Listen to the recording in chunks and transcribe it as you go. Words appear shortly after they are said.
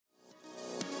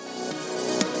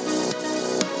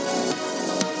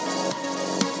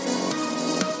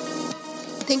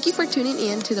Thank you for tuning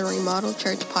in to the Remodel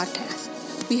Church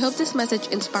podcast. We hope this message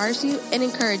inspires you and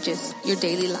encourages your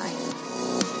daily life.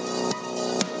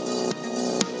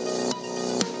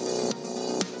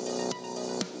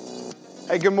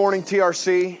 Hey, good morning,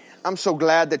 TRC. I'm so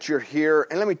glad that you're here.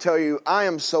 And let me tell you, I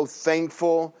am so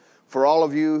thankful for all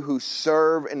of you who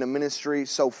serve in the ministry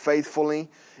so faithfully.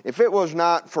 If it was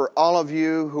not for all of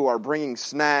you who are bringing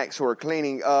snacks, who are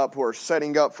cleaning up, who are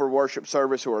setting up for worship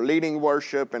service, who are leading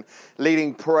worship and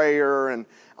leading prayer and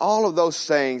all of those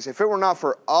things, if it were not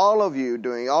for all of you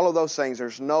doing all of those things,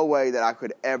 there's no way that I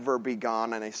could ever be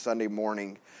gone on a Sunday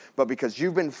morning. But because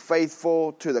you've been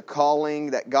faithful to the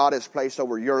calling that God has placed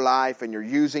over your life and you're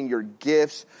using your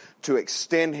gifts to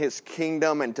extend His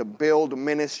kingdom and to build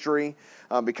ministry,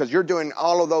 because you're doing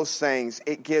all of those things,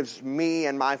 it gives me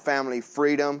and my family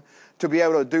freedom to be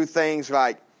able to do things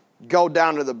like go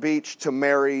down to the beach to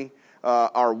marry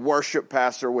our worship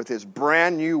pastor with his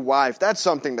brand new wife. That's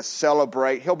something to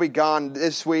celebrate. He'll be gone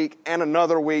this week and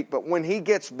another week, but when he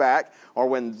gets back, or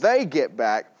when they get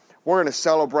back, we're going to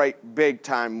celebrate big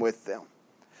time with them.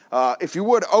 If you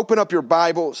would, open up your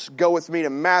Bibles, go with me to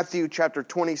Matthew chapter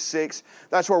 26.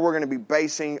 That's where we're going to be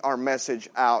basing our message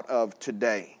out of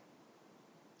today.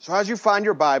 So as you find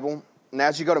your Bible, and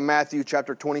as you go to Matthew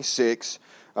chapter 26,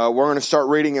 we're going to start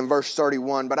reading in verse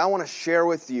 31. But I want to share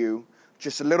with you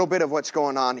just a little bit of what's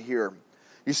going on here.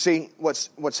 You see,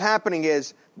 what's happening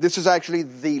is this is actually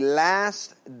the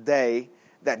last day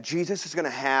that Jesus is going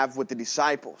to have with the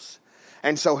disciples.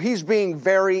 And so He's being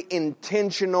very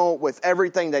intentional with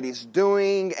everything that He's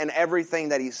doing and everything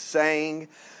that He's saying.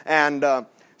 And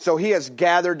so He has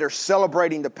gathered, they're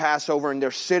celebrating the Passover, and they're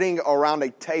sitting around a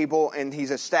table, and He's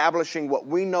establishing what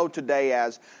we know today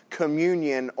as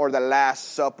communion or the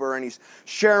Last Supper. And He's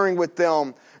sharing with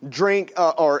them, drink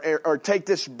or take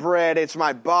this bread, it's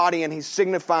my body, and He's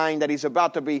signifying that He's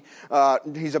about to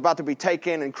be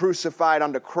taken and crucified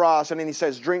on the cross. And then He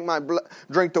says, drink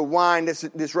the wine,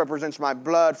 this represents my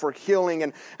blood for healing.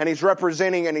 And He's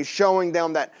representing and He's showing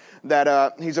them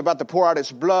that He's about to pour out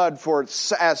His blood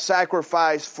as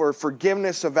sacrifice for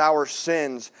forgiveness of our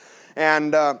sins.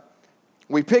 And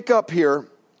we pick up here,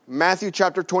 Matthew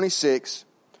chapter 26.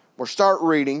 We'll start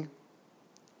reading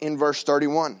in verse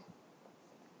 31.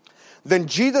 Then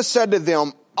Jesus said to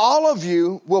them, all of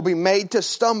you will be made to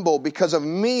stumble because of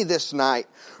me this night.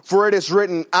 For it is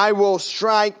written, I will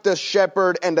strike the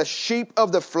shepherd, and the sheep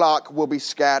of the flock will be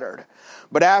scattered.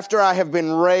 But after I have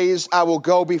been raised, I will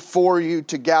go before you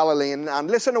to Galilee. And now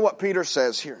listen to what Peter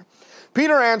says here.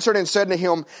 Peter answered and said to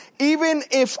him, even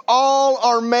if all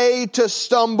are made to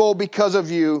stumble because of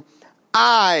you,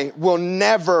 I will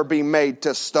never be made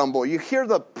to stumble. You hear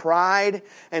the pride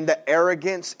and the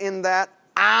arrogance in that?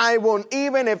 I will,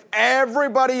 even if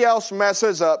everybody else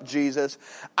messes up, Jesus,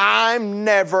 I'm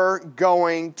never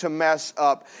going to mess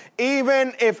up.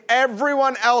 Even if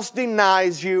everyone else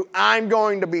denies you, I'm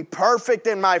going to be perfect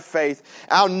in my faith.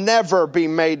 I'll never be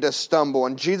made to stumble.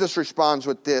 And Jesus responds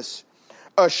with this,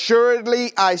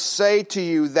 assuredly I say to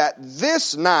you that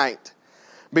this night,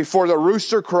 before the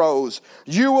rooster crows,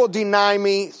 you will deny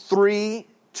me 3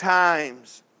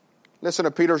 times. Listen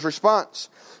to Peter's response.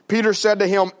 Peter said to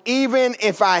him, even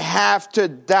if I have to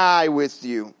die with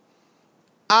you,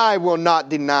 I will not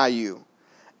deny you.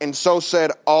 And so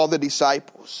said all the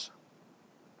disciples.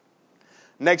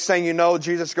 Next thing you know,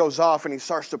 Jesus goes off and He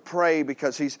starts to pray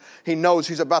because he knows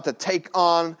He's about to take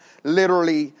on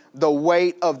literally the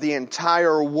weight of the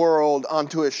entire world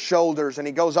onto His shoulders. And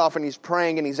He goes off and He's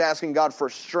praying and He's asking God for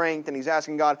strength and He's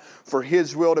asking God for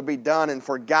His will to be done and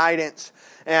for guidance.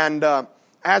 And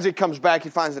as He comes back, He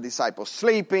finds the disciples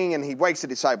sleeping, and He wakes the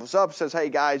disciples up, says, hey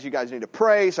guys, you guys need to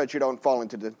pray so that you don't fall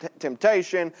into the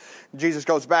temptation. Jesus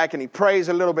goes back and He prays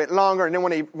a little bit longer, and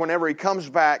then whenever He comes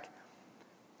back,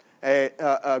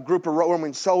 a group of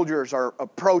Roman soldiers are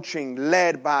approaching,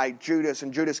 led by Judas,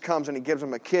 and Judas comes and he gives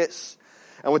him a kiss.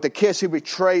 And with the kiss, he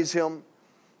betrays him,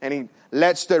 and he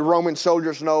lets the Roman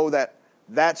soldiers know that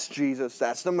that's Jesus,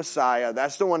 that's the Messiah,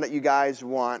 that's the one that you guys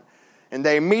want. And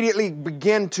they immediately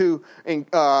begin to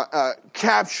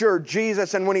capture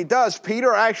Jesus. And when he does,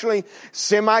 Peter actually,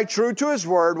 semi-true to his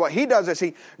word, what he does is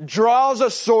he draws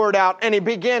a sword out and he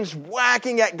begins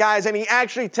whacking at guys. And he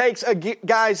actually takes a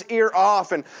guy's ear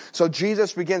off. And so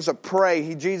Jesus begins to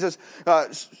pray. Jesus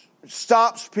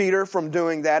stops Peter from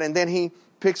doing that. And then he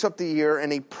picks up the ear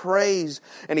and he prays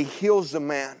and he heals the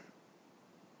man.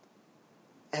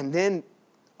 And then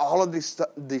all of these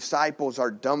disciples are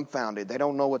dumbfounded. They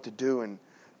don't know what to do. And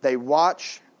they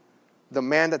watch the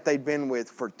man that they've been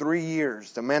with for 3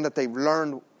 years, the man that they've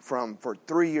learned from for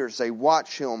 3 years, they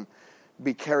watch him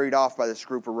be carried off by this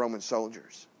group of Roman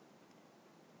soldiers.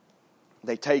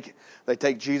 They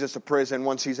take Jesus to prison.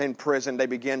 Once he's in prison, they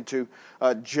begin to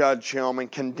judge him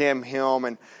and condemn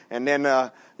him. And then,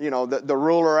 the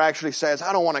ruler actually says,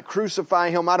 I don't want to crucify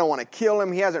him. I don't want to kill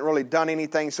him. He hasn't really done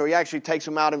anything. So he actually takes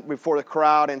him out before the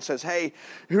crowd and says, hey,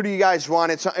 who do you guys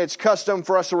want? It's custom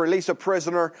for us to release a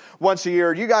prisoner once a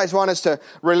year. Do you guys want us to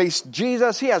release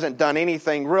Jesus? He hasn't done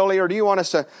anything really. Or do you want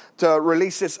us to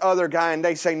release this other guy? And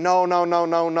they say,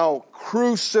 no.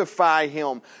 Crucify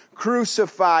him.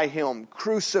 Crucify him,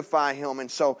 crucify him. And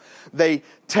so they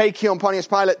take him, Pontius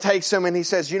Pilate takes him and he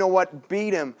says, you know what,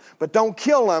 beat him, but don't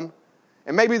kill him.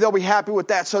 And maybe they'll be happy with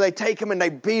that. So they take him and they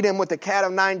beat him with the cat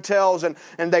of nine tails and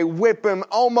they whip him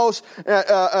almost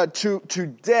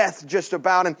to death just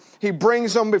about. And he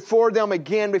brings them before them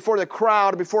again, before the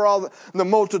crowd, before all the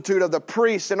multitude of the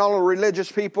priests and all the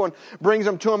religious people, and brings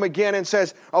them to him again and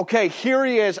says, okay, here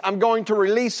he is. I'm going to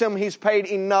release him. He's paid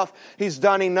enough. He's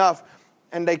done enough.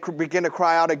 And they begin to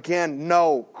cry out again,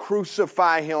 no,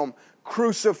 crucify him,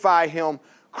 crucify him,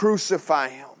 crucify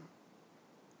him.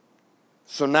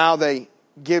 So now they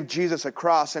give Jesus a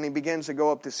cross and he begins to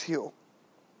go up this hill.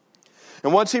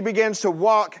 And once he begins to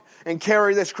walk and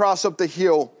carry this cross up the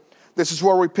hill, this is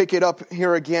where we pick it up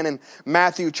here again in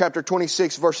Matthew chapter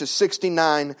 26, verses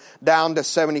 69 down to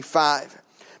 75.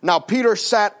 Now Peter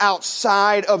sat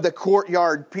outside of the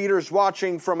courtyard. Peter's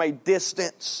watching from a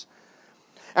distance.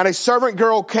 And a servant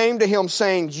girl came to him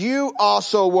saying, you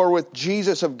also were with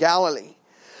Jesus of Galilee.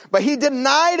 But he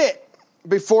denied it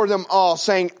before them all,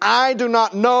 saying, I do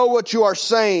not know what you are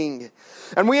saying.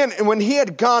 And when he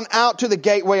had gone out to the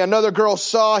gateway, another girl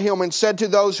saw him and said to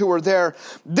those who were there,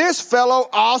 this fellow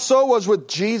also was with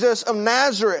Jesus of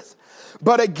Nazareth.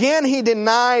 But again he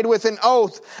denied with an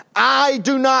oath, I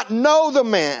do not know the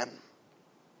man.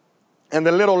 And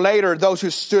a little later, those who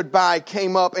stood by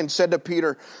came up and said to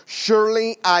Peter,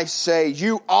 surely I say,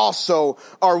 you also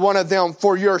are one of them,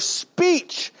 for your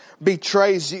speech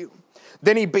betrays you.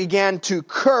 Then he began to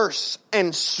curse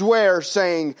and swear,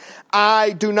 saying,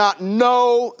 I do not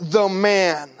know the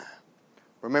man.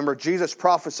 Remember, Jesus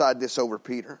prophesied this over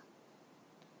Peter.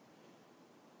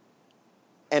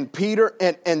 And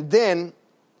then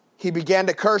he began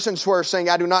to curse and swear, saying,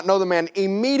 I do not know the man.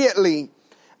 Immediately,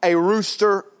 a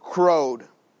rooster crowed.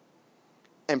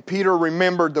 And Peter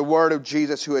remembered the word of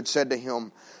Jesus who had said to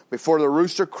him, before the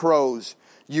rooster crows,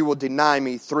 you will deny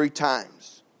me 3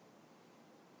 times.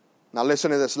 Now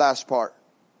listen to this last part.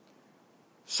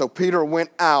 So Peter went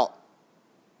out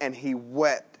and he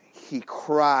wept. He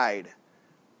cried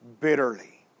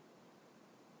bitterly.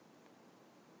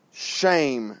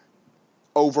 Shame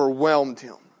overwhelmed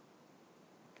him.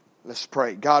 Let's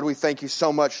pray. God, we thank you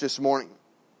so much this morning.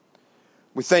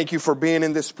 We thank you for being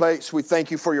in this place. We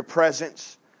thank you for your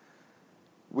presence.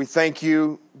 We thank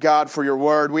you, God, for your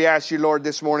word. We ask you, Lord,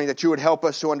 this morning that you would help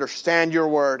us to understand your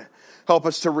word. Help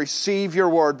us to receive your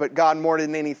word. But God, more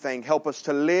than anything, help us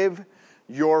to live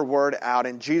your word out.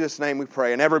 In Jesus' name we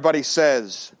pray. And everybody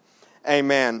says,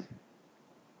 amen.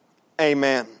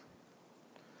 Amen.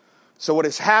 So what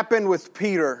has happened with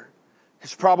Peter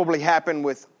has probably happened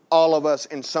with all of us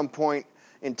in some point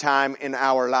in time in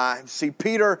our lives. See,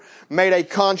 Peter made a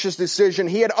conscious decision.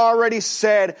 He had already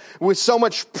said with so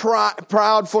much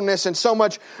proudfulness and so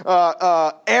much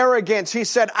arrogance, he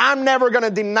said, I'm never going to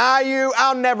deny you.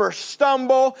 I'll never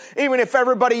stumble. Even if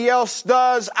everybody else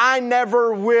does, I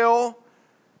never will.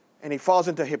 And he falls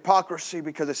into hypocrisy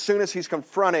because as soon as he's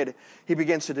confronted, he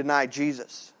begins to deny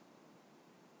Jesus.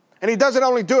 And he doesn't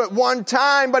only do it 1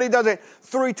 time, but he does it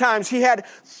 3 times. He had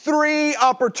 3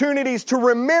 opportunities to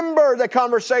remember the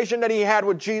conversation that he had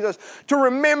with Jesus, to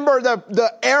remember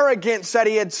the arrogance that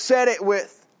he had said it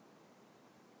with.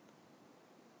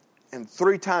 And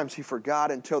 3 times he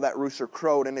forgot until that rooster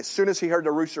crowed. And as soon as he heard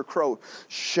the rooster crow,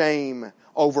 shame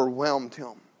overwhelmed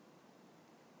him.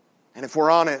 And if we're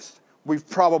honest, we've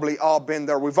probably all been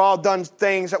there. We've all done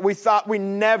things that we thought we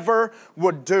never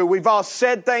would do. We've all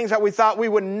said things that we thought we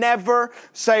would never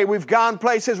say. We've gone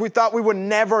places we thought we would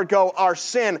never go. Our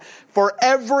sin, for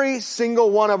every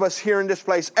single one of us here in this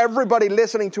place, everybody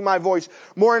listening to my voice,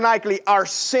 more than likely our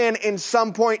sin in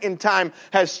some point in time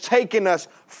has taken us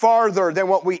farther than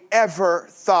what we ever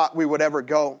thought we would ever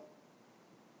go.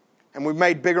 And we've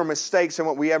made bigger mistakes than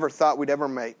what we ever thought we'd ever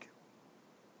make.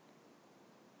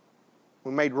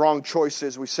 We made wrong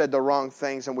choices, we said the wrong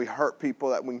things, and we hurt people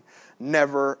that we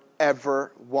never,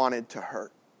 ever wanted to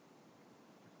hurt.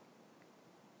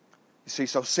 You see,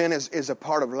 so sin is a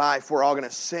part of life. We're all going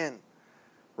to sin.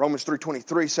 Romans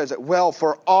 3:23 says it well,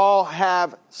 for all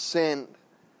have sinned.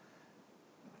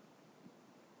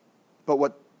 But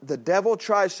what the devil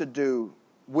tries to do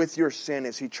with your sin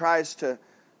is he tries to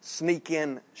sneak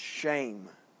in shame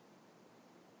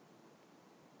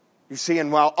You see,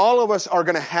 and while all of us are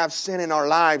going to have sin in our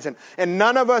lives, and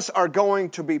none of us are going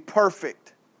to be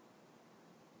perfect,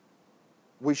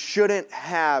 we shouldn't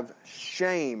have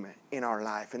shame in our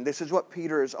life. And this is what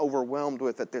Peter is overwhelmed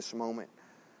with at this moment.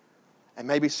 And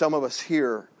maybe some of us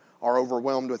here are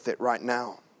overwhelmed with it right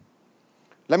now.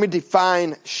 Let me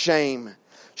define shame.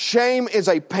 Shame is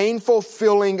a painful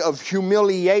feeling of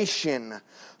humiliation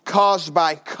caused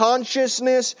by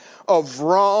consciousness of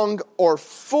wrong or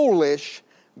foolish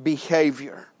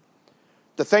behavior.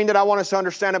 The thing that I want us to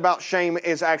understand about shame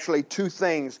is actually two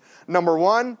things. Number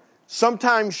one,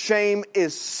 sometimes shame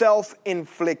is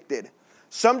self-inflicted.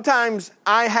 Sometimes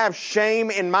I have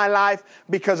shame in my life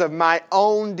because of my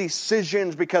own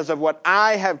decisions, because of what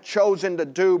I have chosen to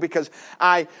do, because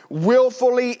I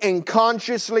willfully and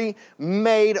consciously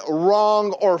made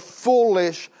wrong or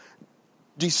foolish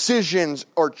decisions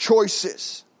or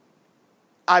choices.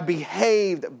 I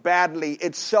behaved badly.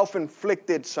 It's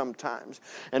self-inflicted sometimes.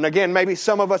 And again, maybe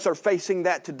some of us are facing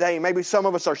that today. Maybe some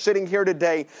of us are sitting here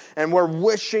today and we're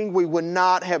wishing we would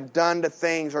not have done the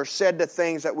things or said the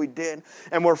things that we did.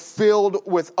 And we're filled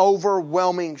with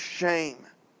overwhelming shame.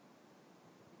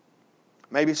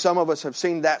 Maybe some of us have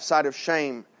seen that side of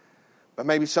shame, but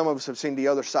maybe some of us have seen the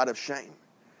other side of shame.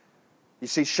 You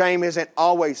see, shame isn't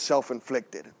always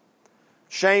self-inflicted.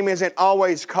 Shame isn't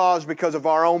always caused because of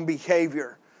our own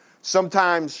behavior.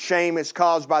 Sometimes shame is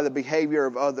caused by the behavior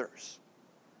of others.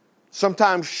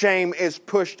 Sometimes shame is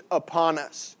pushed upon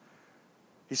us.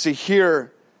 You see,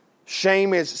 here,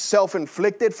 shame is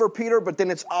self-inflicted for Peter, but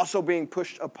then it's also being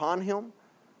pushed upon him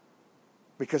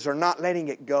because they're not letting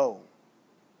it go.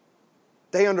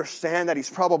 They understand that he's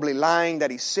probably lying,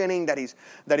 that he's sinning, that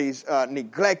he's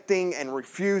neglecting and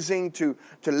refusing to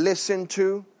listen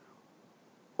to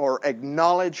or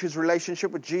acknowledge his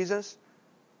relationship with Jesus.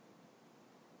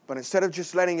 But instead of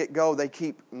just letting it go, they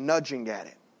keep nudging at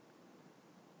it.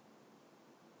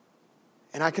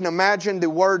 And I can imagine the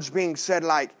words being said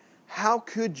like, how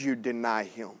could you deny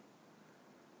him?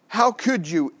 How could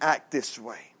you act this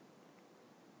way?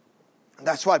 And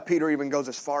that's why Peter even goes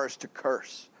as far as to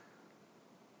curse.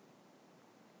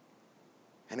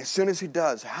 And as soon as he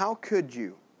does, how could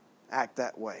you act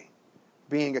that way?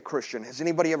 Being a Christian. Has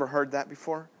anybody ever heard that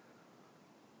before?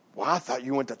 Well, I thought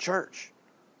you went to church.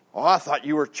 Oh, I thought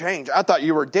you were changed. I thought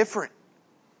you were different.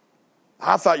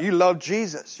 I thought you loved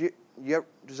Jesus.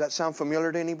 Does that sound familiar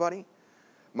to anybody?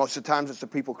 Most of the times it's the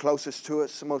people closest to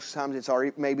us. Most of the times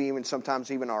it's maybe even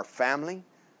sometimes even our family.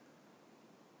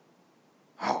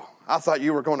 Oh, I thought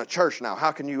you were going to church now.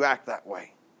 How can you act that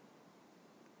way?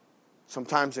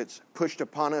 Sometimes it's pushed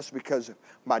upon us because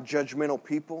by judgmental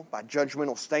people, by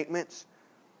judgmental statements.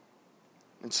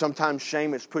 And sometimes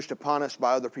shame is pushed upon us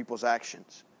by other people's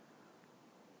actions.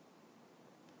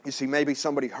 You see, maybe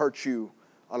somebody hurt you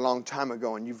a long time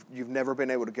ago and you've never been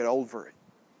able to get over it.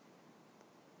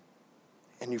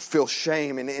 And you feel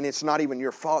shame and it's not even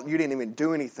your fault. You didn't even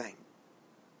do anything.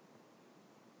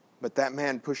 But that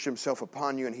man pushed himself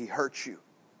upon you and he hurt you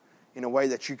in a way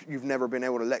that you've never been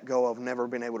able to let go of, never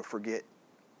been able to forget.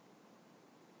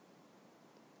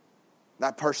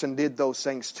 That person did those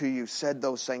things to you, said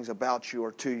those things about you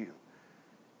or to you.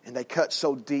 And they cut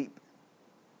so deep.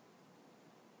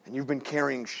 And you've been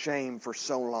carrying shame for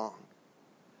so long.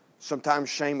 Sometimes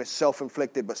shame is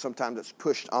self-inflicted, but sometimes it's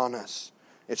pushed on us.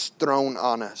 It's thrown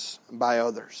on us by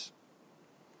others.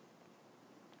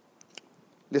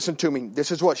 Listen to me.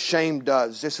 This is what shame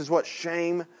does. This is what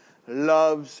shame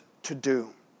loves to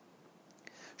do.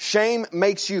 Shame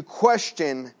makes you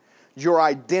question your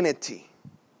identity.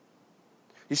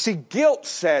 You see, guilt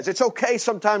says it's okay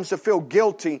sometimes to feel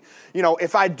guilty. You know,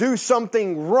 if I do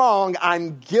something wrong,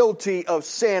 I'm guilty of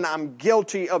sin. I'm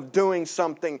guilty of doing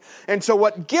something. And so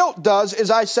what guilt does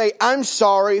is I say, I'm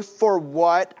sorry for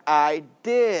what I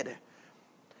did.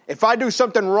 If I do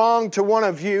something wrong to one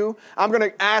of you, I'm going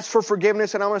to ask for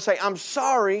forgiveness and I'm going to say, I'm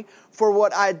sorry for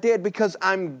what I did because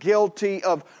I'm guilty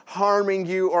of harming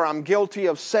you or I'm guilty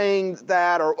of saying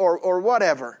that or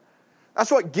whatever. That's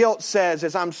what guilt says,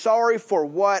 is I'm sorry for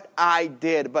what I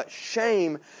did. But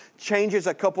shame changes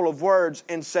a couple of words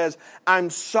and says, I'm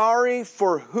sorry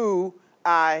for who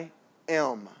I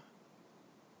am.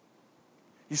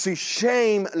 You see,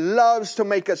 shame loves to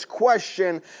make us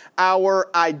question our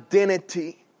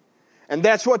identity. And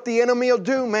that's what the enemy will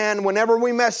do, man. Whenever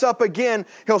we mess up again,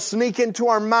 he'll sneak into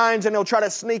our minds and he'll try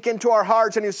to sneak into our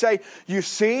hearts and he'll say, you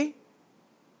see,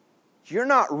 you're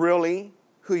not really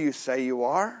who you say you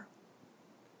are.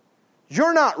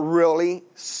 you're not really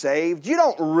saved. You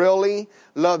don't really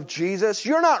love Jesus.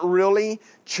 You're not really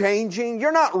changing.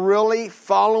 You're not really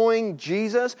following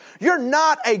Jesus. You're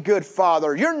not a good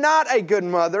father. You're not a good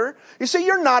mother. You see,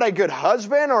 you're not a good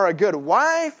husband or a good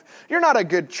wife. You're not a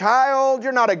good child.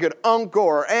 You're not a good uncle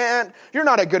or aunt. You're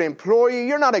not a good employee.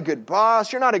 You're not a good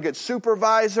boss. You're not a good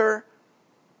supervisor.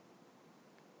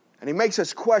 And he makes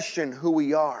us question who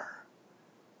we are.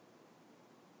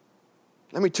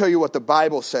 Let me tell you what the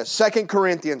Bible says. 2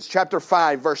 Corinthians chapter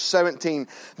 5, verse 17.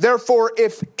 Therefore,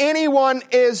 if anyone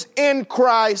is in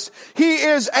Christ, he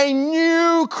is a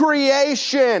new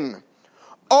creation.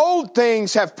 Old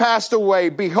things have passed away.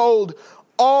 Behold,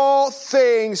 all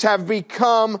things have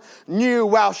become new.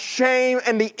 While shame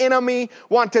and the enemy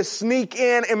want to sneak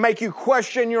in and make you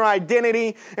question your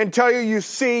identity and tell you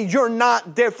see, you're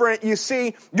not different. You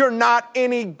see, you're not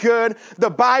any good. The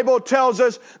Bible tells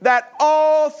us that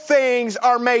all things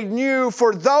are made new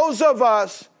for those of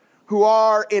us who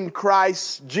are in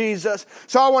Christ Jesus.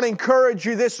 So I want to encourage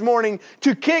you this morning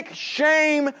to kick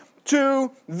shame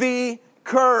to the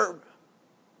curb.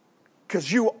 Because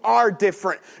you are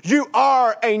different. You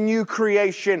are a new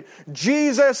creation.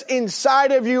 Jesus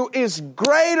inside of you is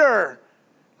greater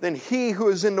than he who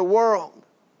is in the world.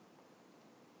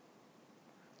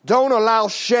 Don't allow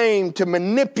shame to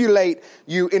manipulate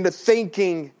you into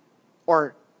thinking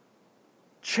or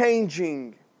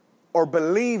changing or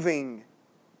believing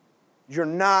you're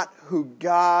not who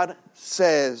God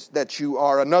says that you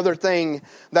are. Another thing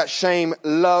that shame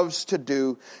loves to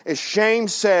do is shame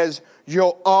says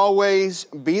you'll always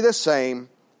be the same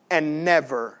and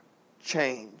never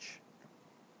change.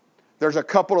 There's a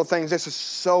couple of things, this is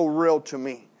so real to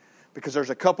me, because there's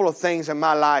a couple of things in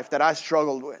my life that I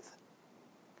struggled with.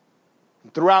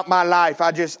 Throughout my life,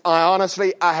 I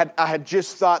had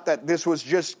just thought that this was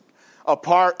just a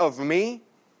part of me,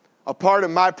 a part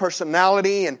of my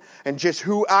personality and just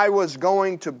who I was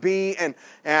going to be and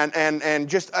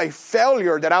just a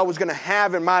failure that I was going to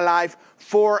have in my life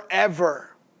forever.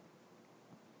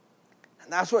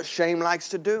 And that's what shame likes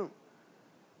to do.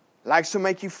 Likes to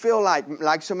make you feel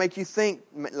likes to make you think,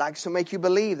 likes to make you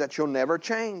believe that you'll never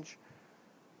change.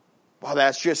 Well,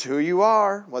 that's just who you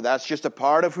are. Well, that's just a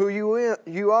part of who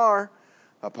you are.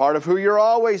 A part of who you'll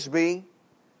always be.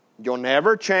 You'll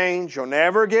never change. You'll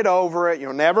never get over it.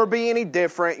 You'll never be any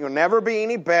different. You'll never be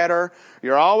any better.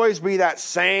 You'll always be that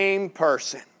same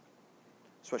person.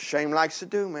 That's what shame likes to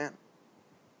do, man.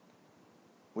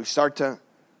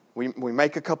 We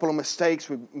make a couple of mistakes.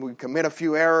 We commit a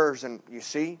few errors, and you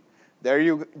see, there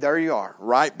you are,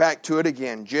 right back to it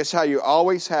again, just how you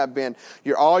always have been.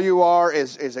 All you are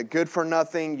is a good for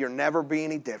nothing. You'll never be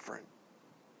any different.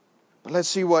 But let's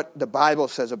see what the Bible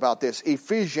says about this.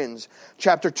 Ephesians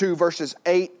chapter 2, verses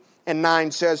 8 and 9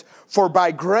 says, For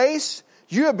by grace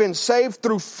you have been saved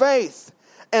through faith,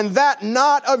 and that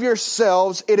not of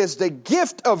yourselves, it is the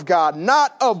gift of God,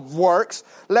 not of works,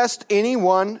 lest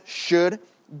anyone should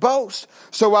boast.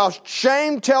 So while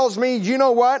shame tells me, you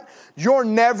know what? You're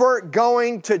never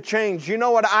going to change. You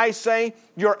know what I say?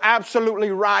 You're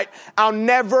absolutely right. I'll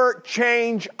never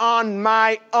change on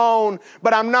my own.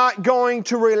 But I'm not going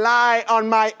to rely on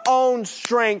my own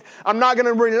strength. I'm not going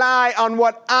to rely on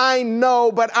what I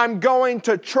know, but I'm going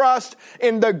to trust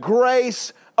in the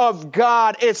grace of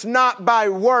God. It's not by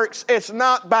works. It's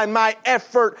not by my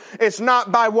effort. It's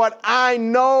not by what I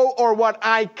know or what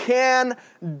I can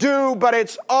do, but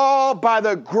it's all by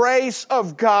the grace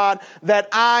of God that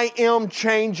I am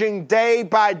changing day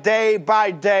by day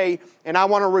by day. And I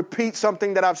want to repeat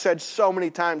something that I've said so many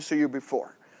times to you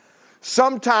before.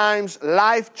 Sometimes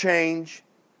life change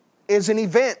is an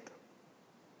event.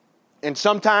 And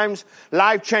sometimes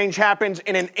life change happens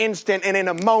in an instant and in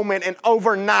a moment and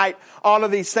overnight. All of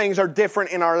these things are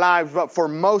different in our lives. But for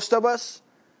most of us,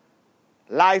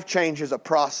 life change is a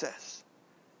process.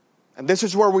 And this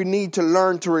is where we need to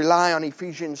learn to rely on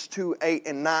Ephesians 2, 8,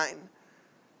 and 9.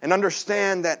 And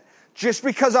understand that just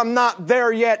because I'm not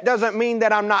there yet doesn't mean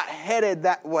that I'm not headed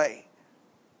that way.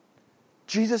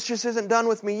 Jesus just isn't done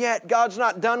with me yet. God's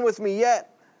not done with me yet.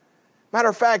 Matter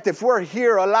of fact, if we're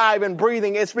here alive and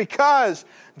breathing, it's because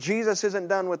Jesus isn't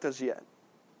done with us yet.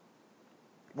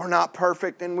 We're not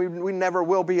perfect, and we never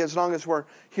will be as long as we're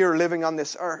here living on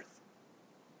this earth.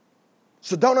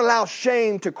 So don't allow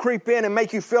shame to creep in and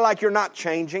make you feel like you're not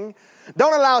changing.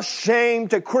 Don't allow shame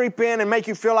to creep in and make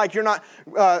you feel like you're not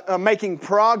making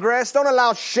progress. Don't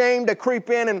allow shame to creep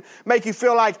in and make you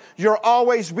feel like you'll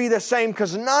always be the same,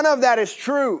 because none of that is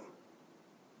true.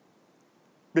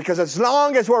 Because as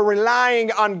long as we're relying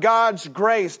on God's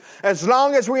grace, as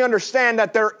long as we understand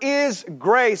that there is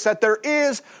grace, that there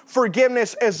is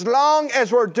forgiveness, as long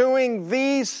as we're doing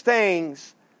these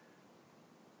things,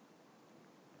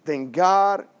 then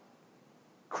God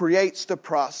creates the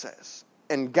process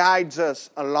and guides us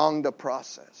along the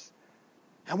process.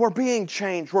 And we're being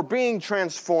changed. We're being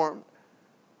transformed.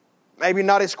 Maybe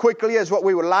not as quickly as what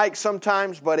we would like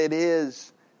sometimes, but it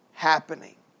is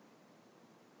happening.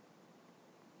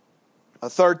 A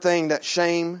third thing that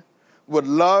shame would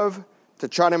love to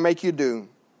try to make you do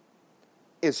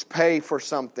is pay for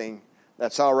something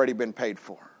that's already been paid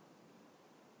for.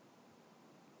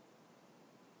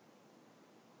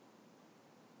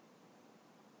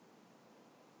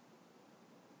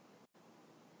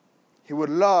 He would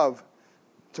love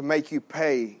to make you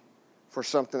pay for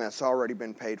something that's already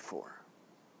been paid for.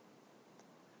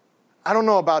 I don't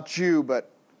know about you, but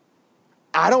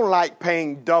I don't like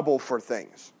paying double for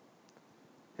things.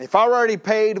 If I already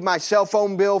paid my cell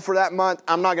phone bill for that month,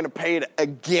 I'm not going to pay it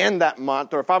again that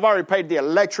month. Or if I've already paid the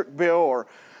electric bill or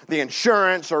the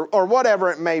insurance or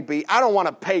whatever it may be, I don't want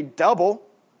to pay double.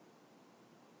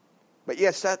 But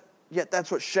yet that's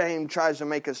what shame tries to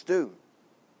make us do.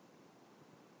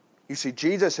 You see,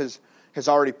 Jesus has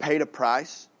already paid a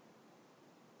price.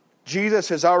 Jesus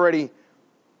has already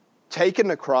taken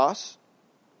the cross.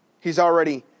 He's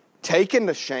already taken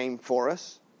the shame for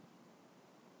us.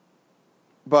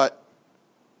 But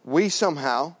we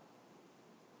somehow,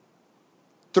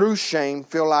 through shame,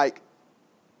 feel like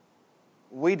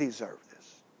we deserve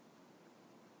this.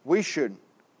 We should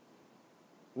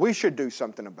do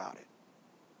something about it.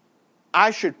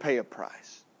 I should pay a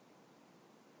price.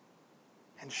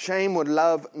 And shame would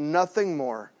love nothing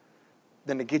more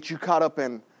than to get you caught up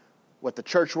in what the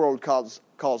church world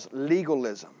calls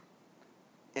legalism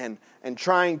and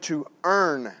trying to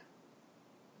earn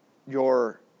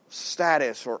your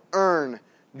status or earn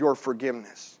your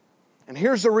forgiveness. And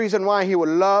here's the reason why he would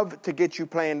love to get you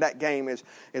playing that game is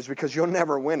because you'll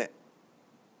never win it.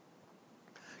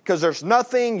 Because there's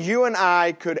nothing you and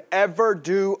I could ever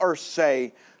do or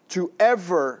say to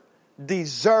ever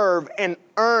deserve and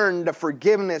earn the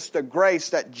forgiveness, the grace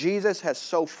that Jesus has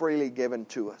so freely given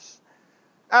to us.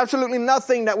 Absolutely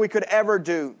nothing that we could ever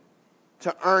do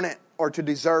to earn it or to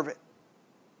deserve it.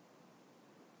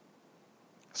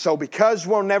 So because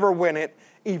we'll never win it,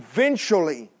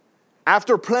 eventually,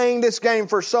 after playing this game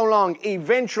for so long,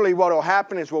 eventually what will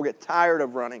happen is we'll get tired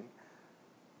of running.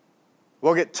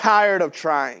 We'll get tired of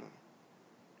trying.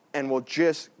 And we'll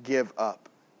just give up.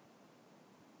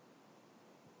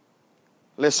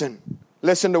 Listen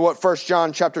to what 1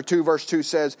 John chapter 2 verse 2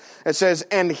 says. It says,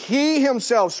 and he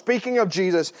himself, speaking of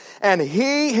Jesus, and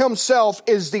he himself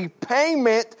is the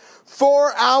payment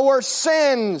for our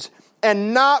sins.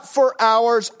 And not for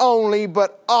ours only,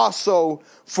 but also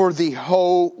for the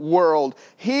whole world.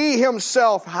 He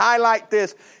himself, highlight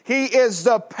this, he is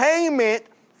the payment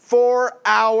for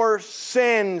our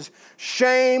sins.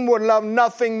 Shame would love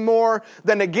nothing more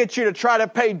than to get you to try to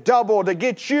pay double, to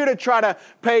get you to try to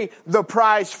pay the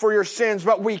price for your sins.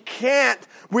 But we can't.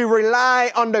 We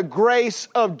rely on the grace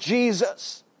of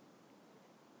Jesus.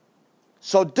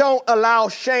 So don't allow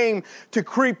shame to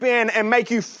creep in and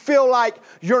make you feel like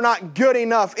you're not good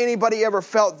enough. Anybody ever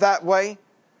felt that way?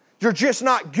 You're just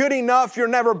not good enough. You'll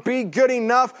never be good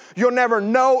enough. You'll never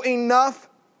know enough.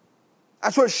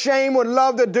 That's what shame would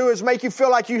love to do, is make you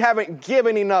feel like you haven't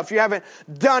given enough. You haven't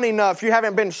done enough. You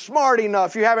haven't been smart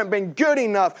enough. You haven't been good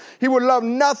enough. He would love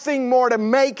nothing more to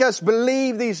make us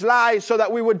believe these lies so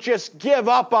that we would just give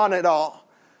up on it all.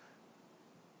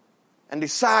 And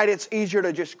decide it's easier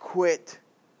to just quit.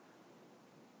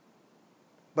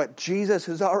 But Jesus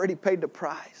has already paid the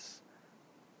price.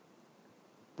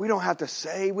 We don't have to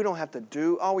say, we don't have to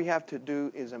do. All we have to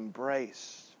do is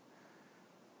embrace.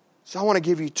 So I want to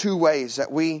give you 2 ways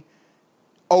that we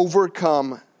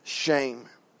overcome shame.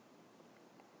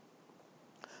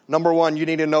 Number 1, you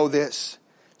need to know this.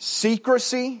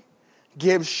 Secrecy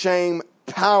gives shame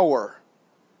power.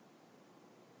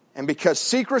 And because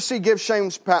secrecy gives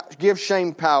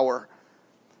shame power,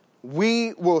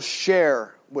 we will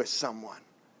share with someone.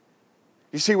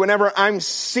 You see, whenever I'm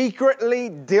secretly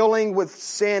dealing with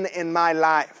sin in my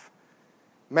life,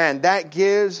 man, that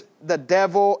gives the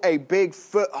devil a big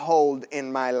foothold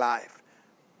in my life.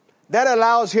 That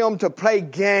allows him to play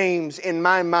games in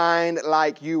my mind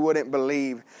like you wouldn't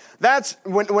believe. That's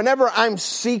whenever I'm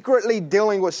secretly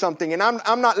dealing with something and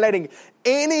I'm not letting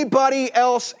anybody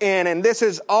else in, and this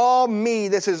is all me,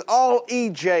 this is all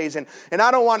EJ's, and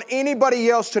I don't want anybody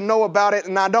else to know about it,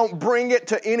 and I don't bring it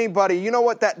to anybody. You know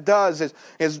what that does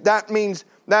is that means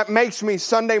that makes me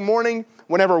Sunday morning,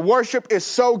 whenever worship is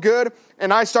so good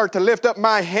and I start to lift up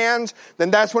my hands,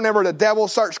 then that's whenever the devil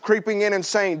starts creeping in and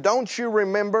saying, don't you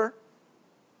remember?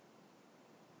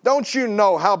 Don't you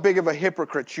know how big of a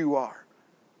hypocrite you are?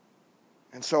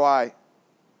 And so I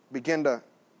begin to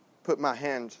put my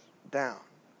hands down.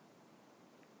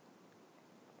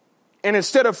 And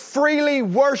instead of freely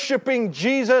worshiping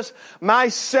Jesus, my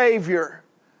Savior,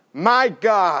 my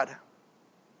God,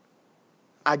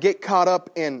 I get caught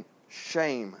up in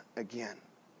shame again.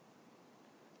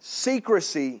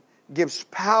 Secrecy gives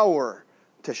power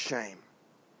to shame.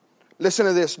 Listen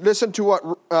to this. Listen to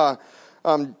what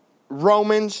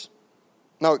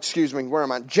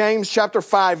James chapter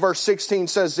 5 verse 16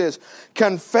 says this.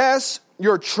 Confess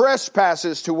your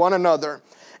trespasses to one another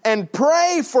and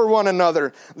pray for one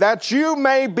another that you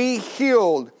may be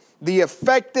healed. The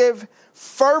effective,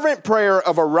 fervent prayer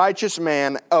of a righteous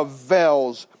man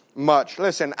avails much.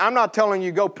 Listen, I'm not telling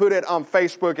you go put it on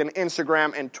Facebook and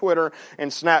Instagram and Twitter and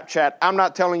Snapchat. I'm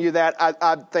not telling you that.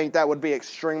 I think that would be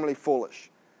extremely foolish.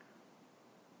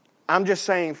 I'm just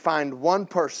saying find one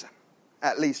person,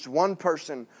 at least one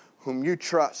person whom you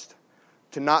trust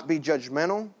to not be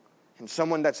judgmental and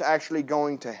someone that's actually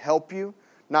going to help you,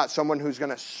 not someone who's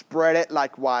going to spread it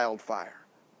like wildfire.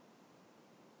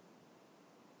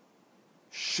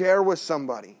 Share with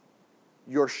somebody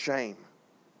your shame.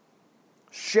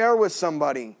 Share with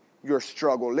somebody your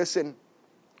struggle. Listen,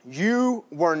 you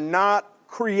were not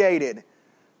created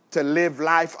to live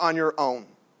life on your own.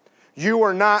 You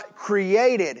were not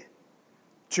created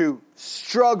to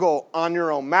struggle on your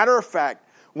own. Matter of fact,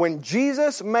 when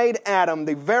Jesus made Adam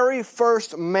the very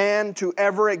first man to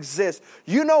ever exist,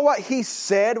 you know what he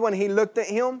said when he looked at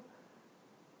him?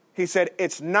 He said,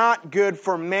 it's not good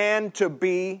for man to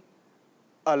be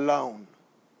alone.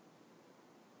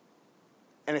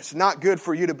 And it's not good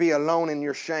for you to be alone in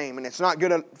your shame. And it's not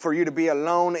good for you to be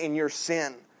alone in your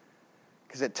sin.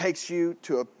 Because it takes you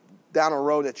down a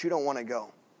road that you don't want to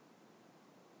go.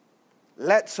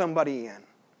 Let somebody in.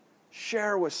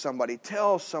 Share with somebody.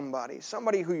 Tell somebody.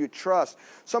 Somebody who you trust.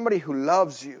 Somebody who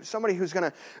loves you. Somebody who's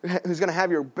going to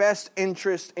have your best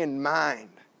interest in mind.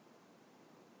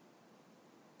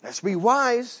 Let's be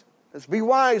wise. Let's be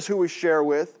wise who we share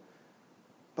with.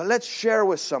 But let's share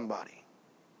with somebody.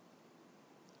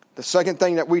 The second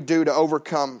thing that we do to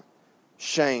overcome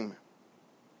shame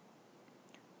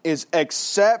is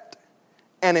accept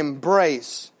and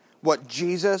embrace what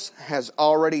Jesus has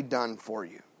already done for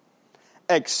you.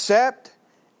 Accept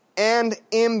and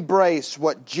embrace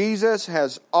what Jesus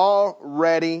has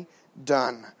already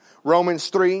done. Romans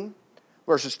 3,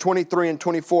 verses 23 and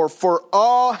 24. For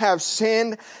all have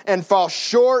sinned and fall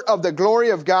short of the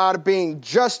glory of God, being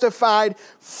justified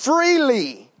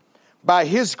freely by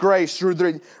His grace through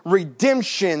the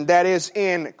redemption that is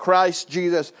in Christ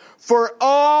Jesus. For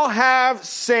all have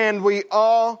sinned. We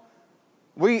all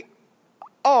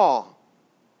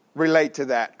relate to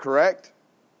that, correct?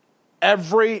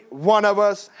 Every one of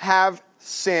us have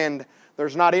sinned.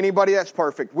 There's not anybody that's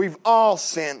perfect. We've all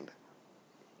sinned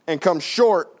and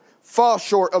fall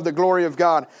short of the glory of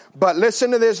God. But listen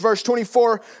to this, verse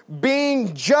 24.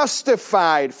 Being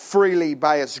justified freely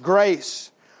by His grace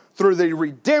through the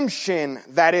redemption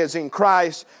that is in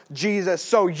Christ Jesus.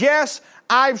 So yes,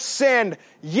 I've sinned.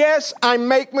 Yes, I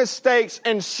make mistakes,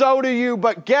 and so do you.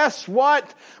 But guess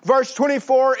what? Verse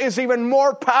 24 is even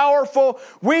more powerful.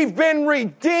 We've been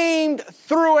redeemed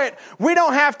through it. We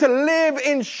don't have to live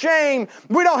in shame.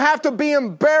 We don't have to be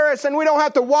embarrassed, and we don't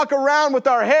have to walk around with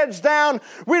our heads down.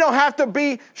 We don't have to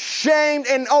be shamed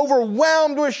and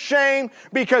overwhelmed with shame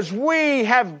because we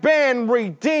have been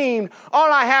redeemed.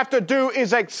 All I have to do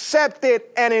is accept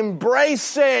it and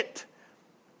embrace it.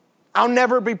 I'll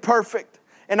never be perfect.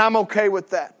 And I'm okay with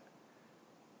that.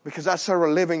 Because I serve a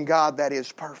living God that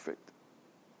is perfect.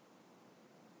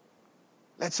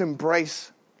 Let's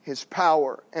embrace His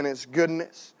power and His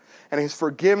goodness and His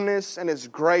forgiveness and His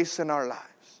grace in our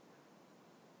lives.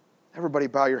 Everybody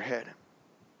bow your head.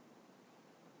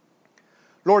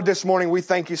 Lord, this morning we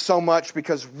thank You so much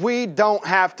because we don't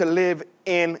have to live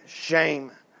in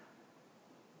shame.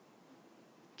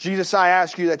 Jesus, I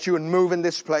ask You that You would move in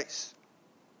this place.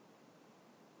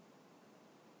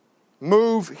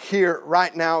 Move here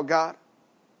right now, God.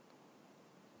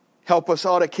 Help us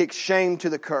all to kick shame to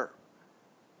the curb.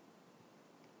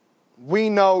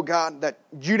 We know, God, that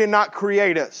You did not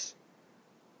create us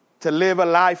to live a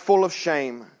life full of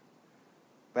shame,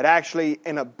 but actually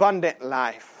an abundant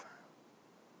life.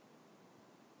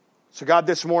 So God,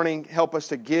 this morning, help us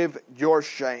to give Your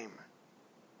shame.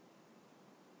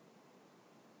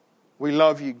 We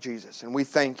love You, Jesus, and we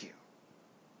thank You.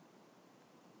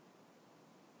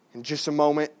 In just a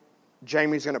moment,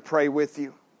 Jamie's going to pray with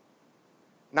you.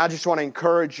 And I just want to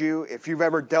encourage you, if you've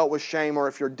ever dealt with shame or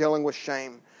if you're dealing with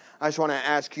shame, I just want to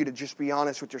ask you to just be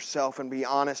honest with yourself and be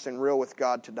honest and real with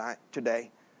God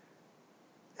today.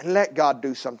 And let God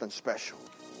do something special.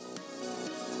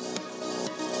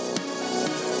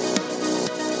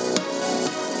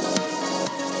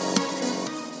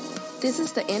 This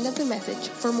is the end of the message.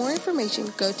 For more information,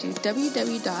 go to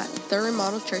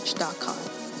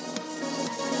www.theremodelchurch.com.